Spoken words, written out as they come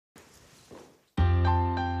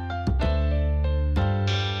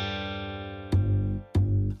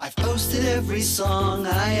posted every song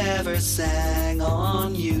I ever sang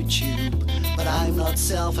on YouTube, but I'm not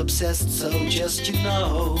self-obsessed, so just you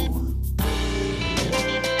know.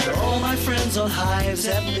 All my friends on Hives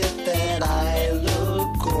admit that I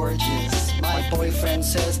look gorgeous. My boyfriend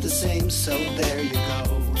says the same, so there you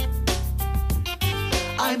go.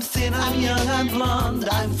 I'm thin, I'm young, I'm blonde,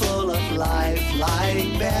 I'm full of life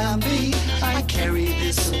like Bambi. I carry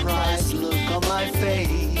this surprised look on my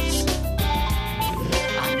face.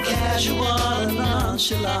 I'm casual and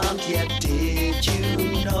nonchalant, yet did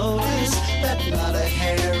you notice that not a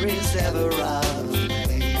hair is ever out of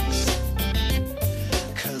place?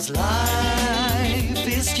 'Cause life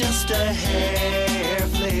is just a hair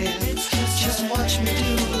flip. Just watch me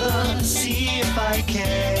do the see if I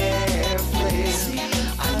care flip.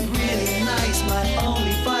 I'm really nice, my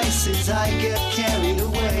only vice is I get carried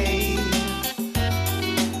away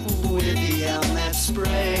with the Elmet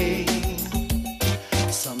spray.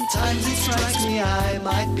 Sometimes it strikes me I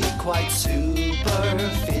might be quite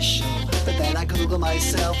superficial, but then I Google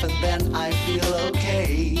myself and then I feel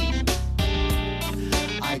okay.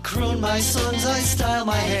 I croon my songs, I style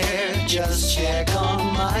my hair, just check on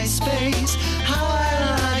MySpace how I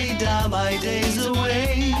la-di-da my days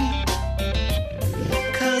away.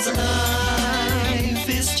 'Cause life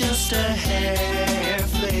is just a hair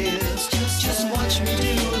flip. Just watch me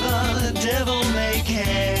do the devil make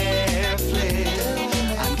hair flip.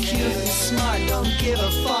 I'm cute and smart, don't give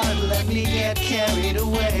a fart, let me get carried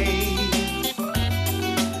away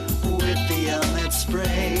with the Elmet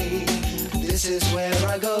spray. This is where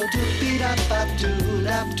I go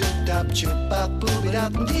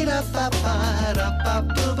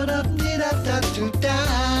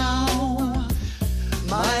down.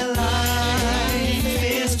 My life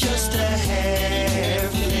is just a hair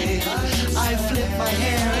flip. I flip my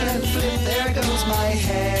hair and flip, there goes my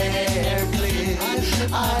hair clip.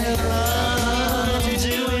 I love